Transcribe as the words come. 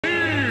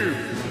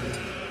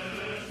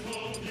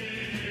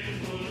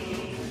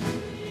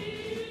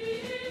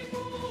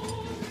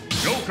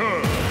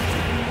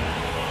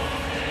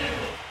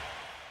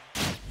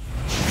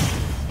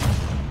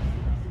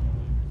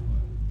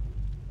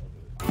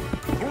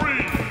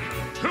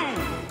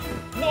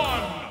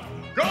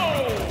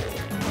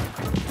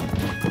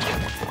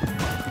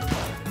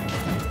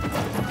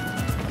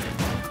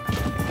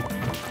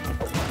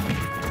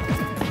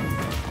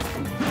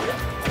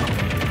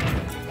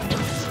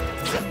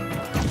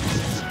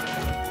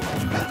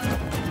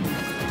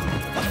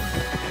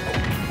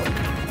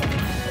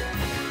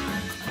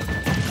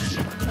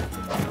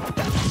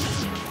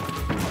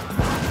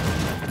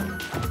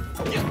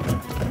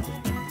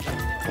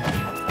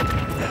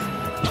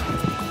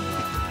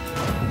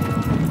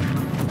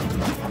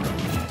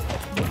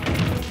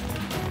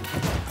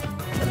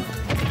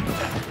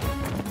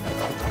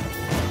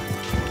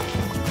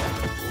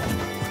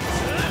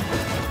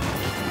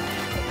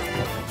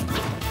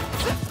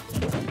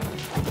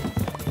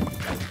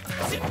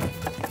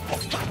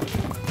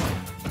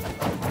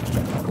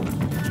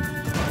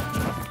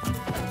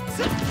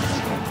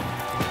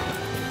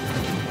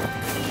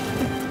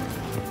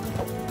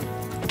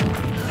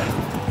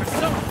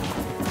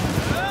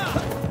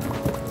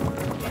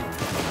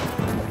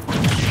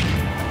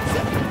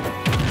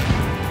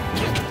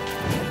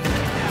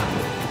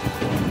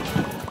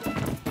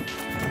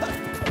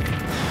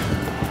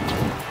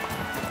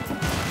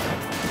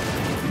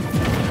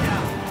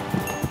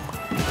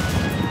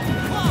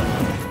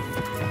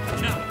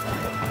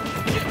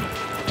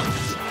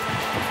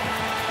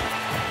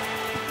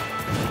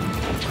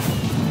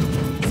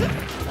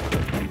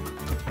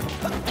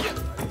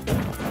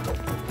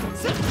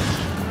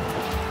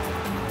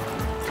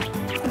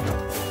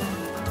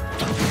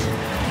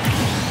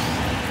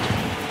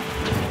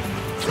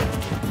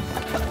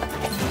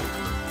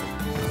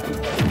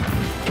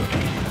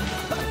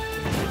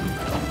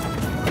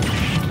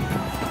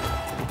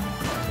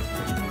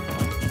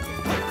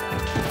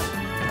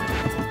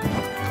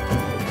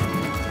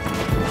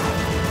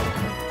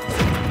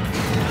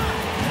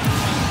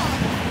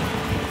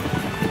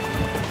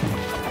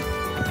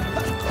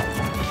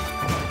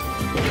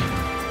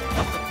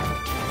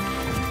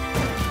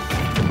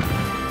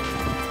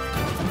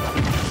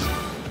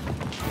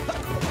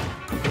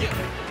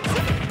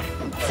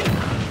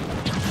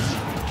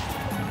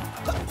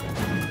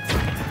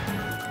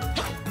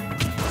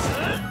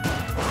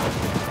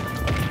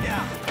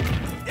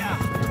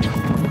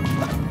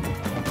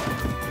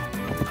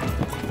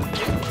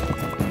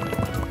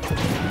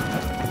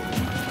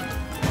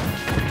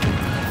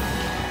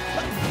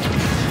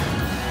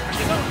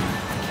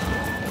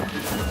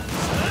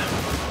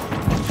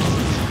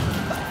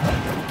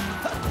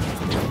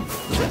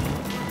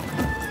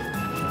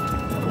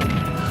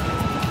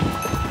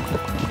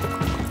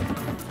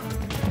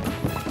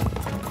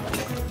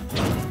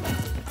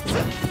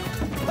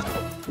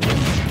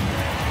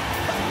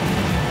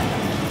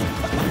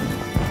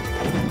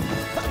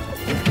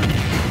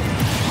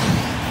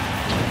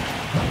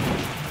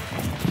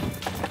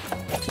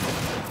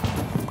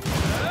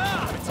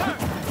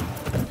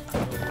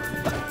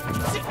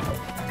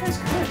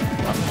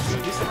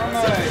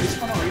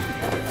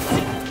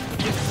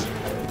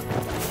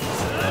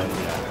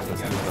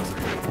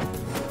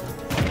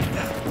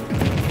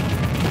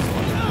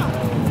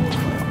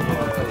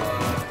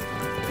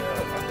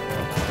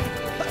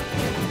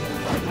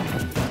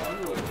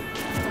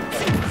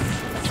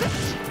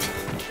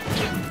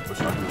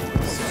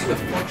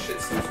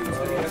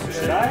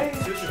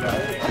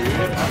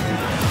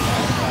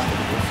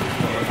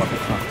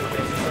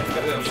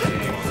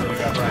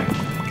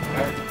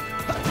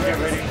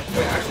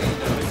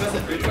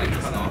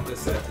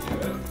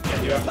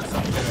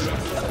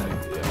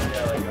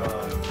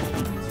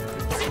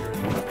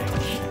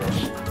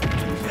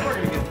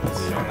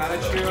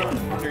mad at you on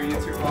your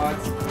YouTube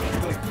VODs.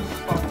 Like,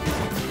 fuck you.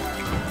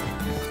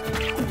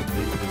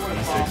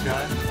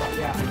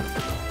 Yeah.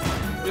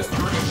 Just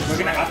we're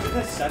gonna, after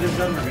this set is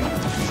done, we're gonna.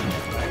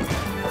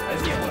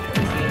 That's the one.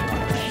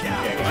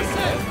 Yeah, go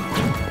ahead.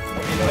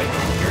 Okay, no, wait.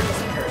 Here's just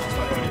some parachutes.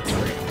 So I don't need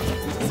three.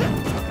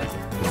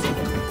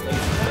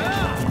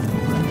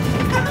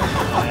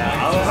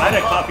 I had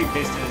to copy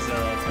paste his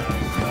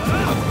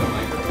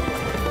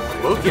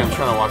Loki, I'm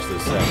trying to watch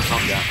this set.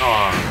 Calm down.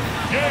 Oh.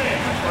 I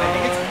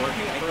think it's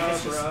working. I think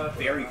it's just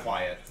very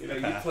quiet. You know,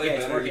 you play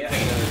better, you working.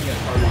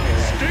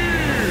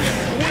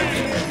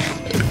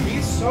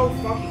 He's so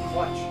fucking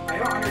clutch. I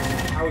don't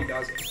understand how he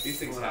does it. These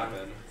things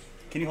happen.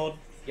 Can you hold?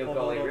 Yo,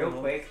 Gully, real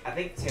quick. I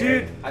think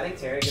Terry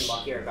and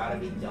Lucky are about to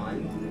be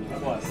done.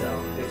 What?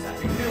 So there's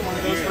that. You can do one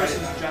of those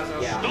versus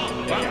Jazzo.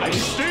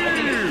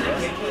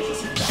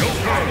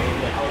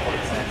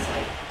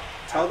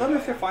 Tell them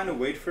if they're fine to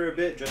wait for a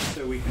bit, just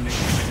so we can make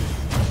it.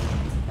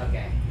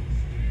 Okay.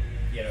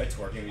 Yeah, no, it's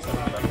working. He's 3, 2,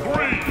 1,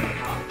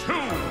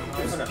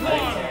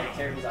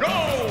 go!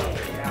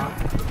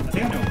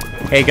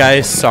 Hey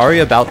guys, sorry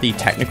about the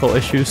technical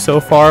issues so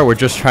far. We're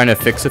just trying to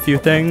fix a few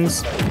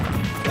things.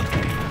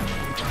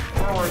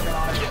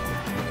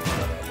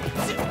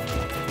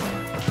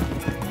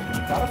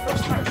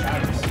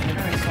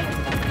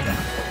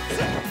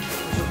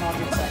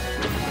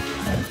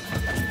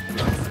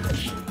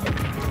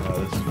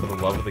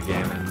 Love of the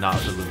game and not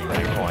for losing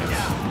any points.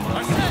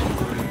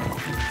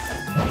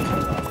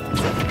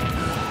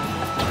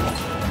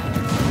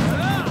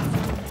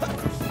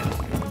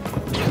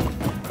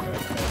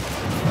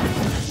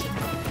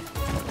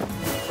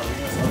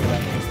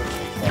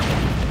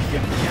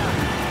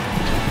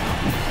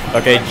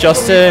 Okay,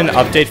 just an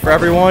update for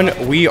everyone.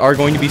 We are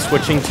going to be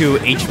switching to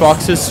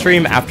HBox's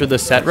stream after the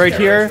set right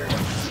here.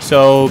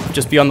 So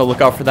just be on the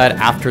lookout for that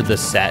after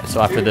this set. So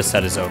after this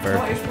set is over.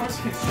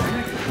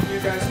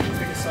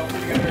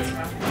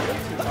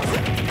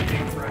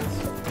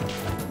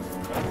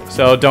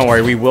 So don't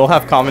worry, we will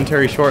have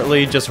commentary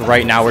shortly. Just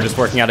right now, we're just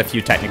working out a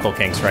few technical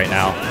kinks right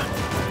now.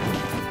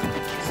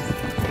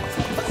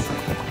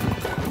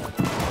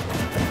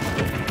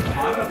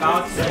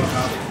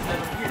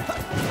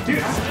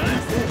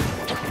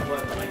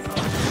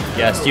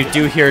 Yes, you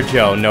do hear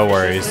Joe, no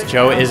worries.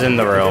 Joe is in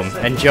the room.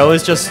 And Joe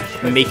is just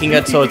making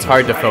it so it's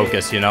hard to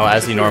focus, you know,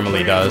 as he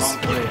normally does.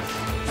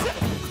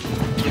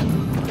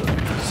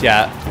 So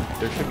yeah.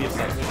 There should be a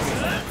second.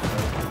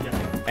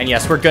 And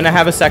yes, we're gonna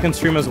have a second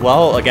stream as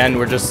well. Again,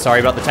 we're just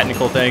sorry about the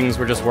technical things.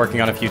 We're just working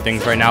on a few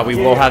things right now. We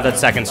will have that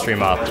second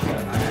stream up.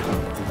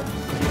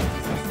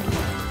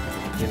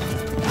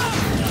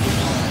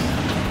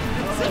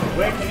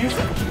 Wait, can you?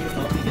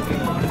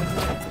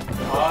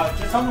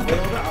 Just tell me a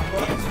little bit. I'm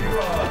going to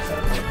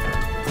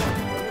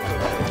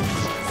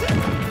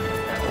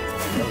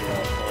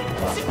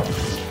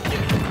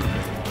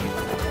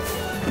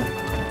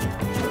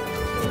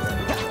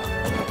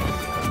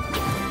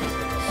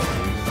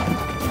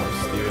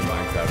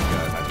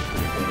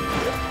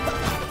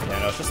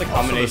It's just a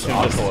combination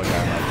of Acola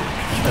guy.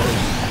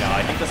 No,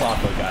 I think this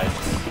Acola guy is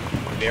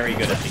very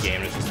good at the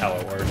game. It's just how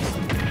it works.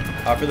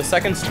 For the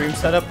second stream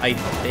setup, I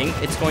think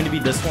it's going to be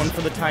this one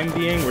for the time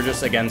being. We're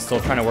just, again, still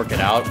trying to work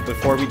it out.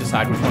 Before we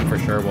decide which one for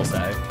sure, we'll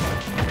say.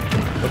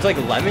 Looks like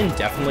Lemmon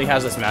definitely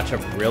has this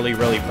matchup really,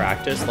 really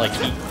practiced. Like,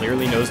 he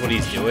clearly knows what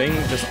he's doing.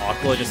 Just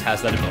Acola just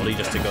has that ability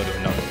just to go to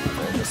another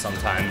level. Just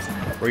sometimes,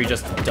 where he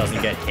just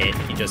doesn't get hit.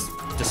 He just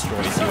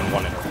destroys you in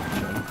one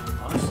interaction.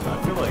 Honestly, I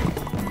feel like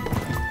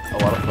a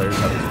lot of players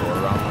have this door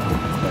around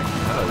them, like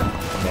kind of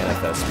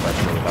manifest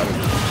pressure without it.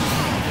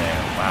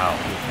 Damn, wow.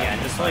 Yeah,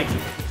 and just like,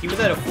 he was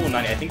at a full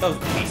 90. I think that was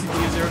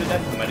basically a 0 to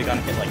death. He might have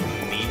gotten hit like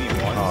maybe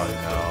once. Oh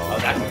no. Oh,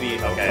 that could be,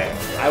 okay.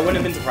 I wouldn't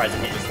have been surprised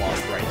if he just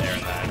lost right there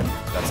and then.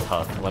 That's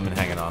tough. Lemmon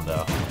hanging on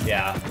though.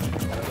 Yeah.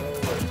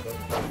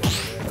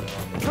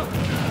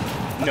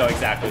 No,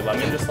 exactly.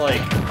 Lemmon just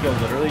like, he'll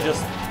literally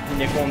just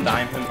nickel and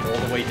dime him all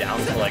the way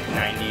down to like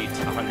 90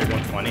 to 100,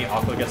 120.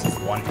 Acola gets this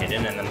one hit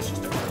in and then it's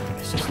just over.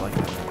 It's just like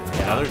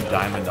another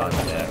diamond on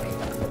deck.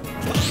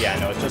 Yeah,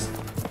 no, it's just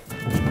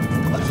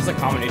a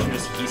combination.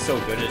 Just he's so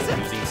good at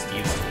using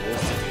Steve's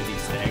tools to do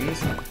these things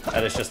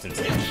that it's just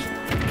insane.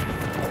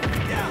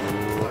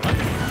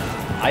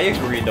 I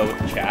agree though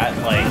with chat.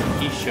 Like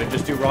he should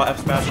just do raw F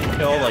smash and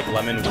kill. Like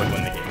Lemmon would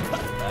win the game.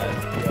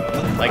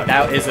 Like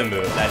that is a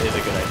move. That is a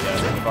good idea.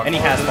 And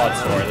he has fought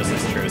Sora. This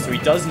is true. So he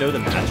does know the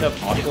matchup.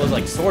 Acola's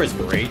like Sora is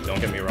great. Don't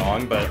get me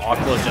wrong, but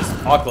Acola's just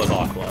Acola's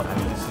Acola. I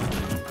mean, this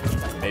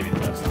is maybe the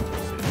best.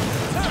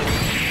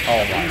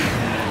 Oh my.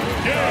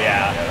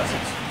 Yeah.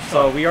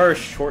 So we are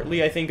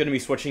shortly, I think, going to be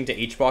switching to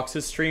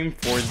HBox's stream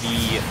for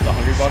the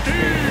Hungry Box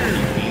stream, for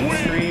the main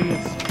stream,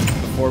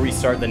 before we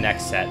start the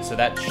next set. So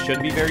that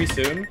should be very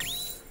soon.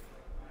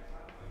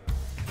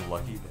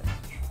 Lucky bitch.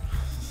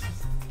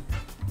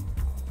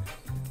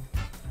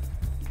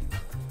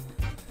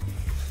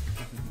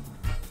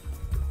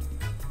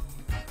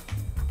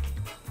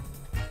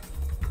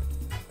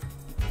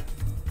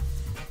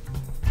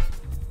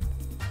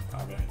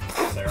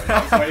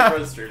 I'm waiting for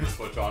the stream to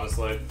switch,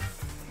 honestly.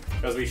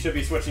 Because we should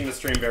be switching the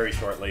stream very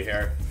shortly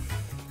here.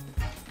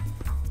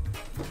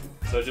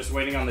 So just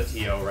waiting on the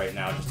TO right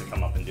now just to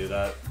come up and do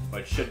that.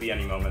 Which should be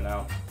any moment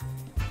now.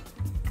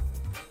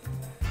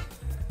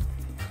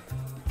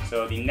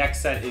 So the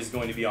next set is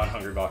going to be on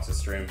Hungrybox's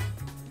stream.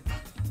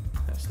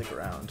 Stick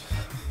around.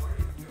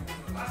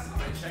 Last time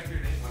I checked, your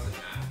name wasn't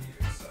Matthew,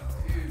 so.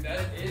 Dude,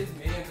 that is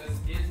me, and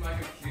this is my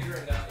computer,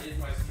 and that is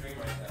my stream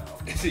right now.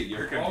 Is it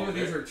your computer? All of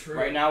these are true.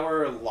 Right now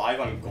we're live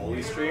on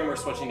Goalie's stream. We're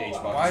switching to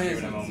Why Hbox's stream is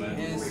in a moment.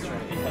 his stream?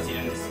 Because he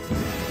didn't.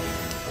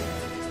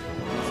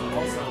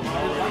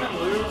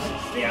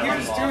 He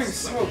was doing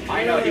so good.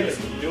 I know he was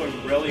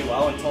doing really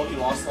well until he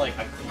lost like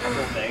a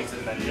couple things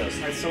and then just.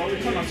 Alright, so what we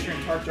put on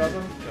stream, Tark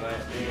Juggle?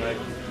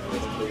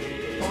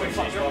 Oh wait,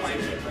 fuck, they're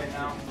playing shit right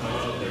now.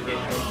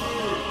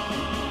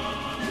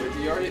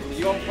 Wait,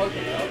 you unplugged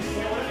it out?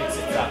 It's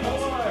that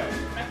mouse.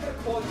 Can I put a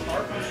cold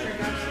Tark on stream,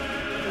 guys?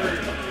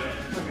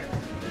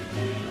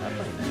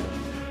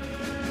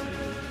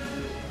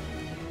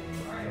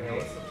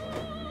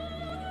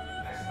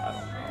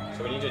 So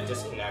we need to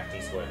disconnect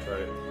and switch,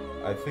 right?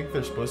 I think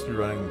they're supposed to be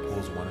running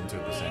pools 1 and 2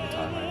 at the same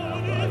time right now,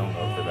 but I don't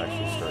know if they've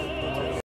actually started pool 2.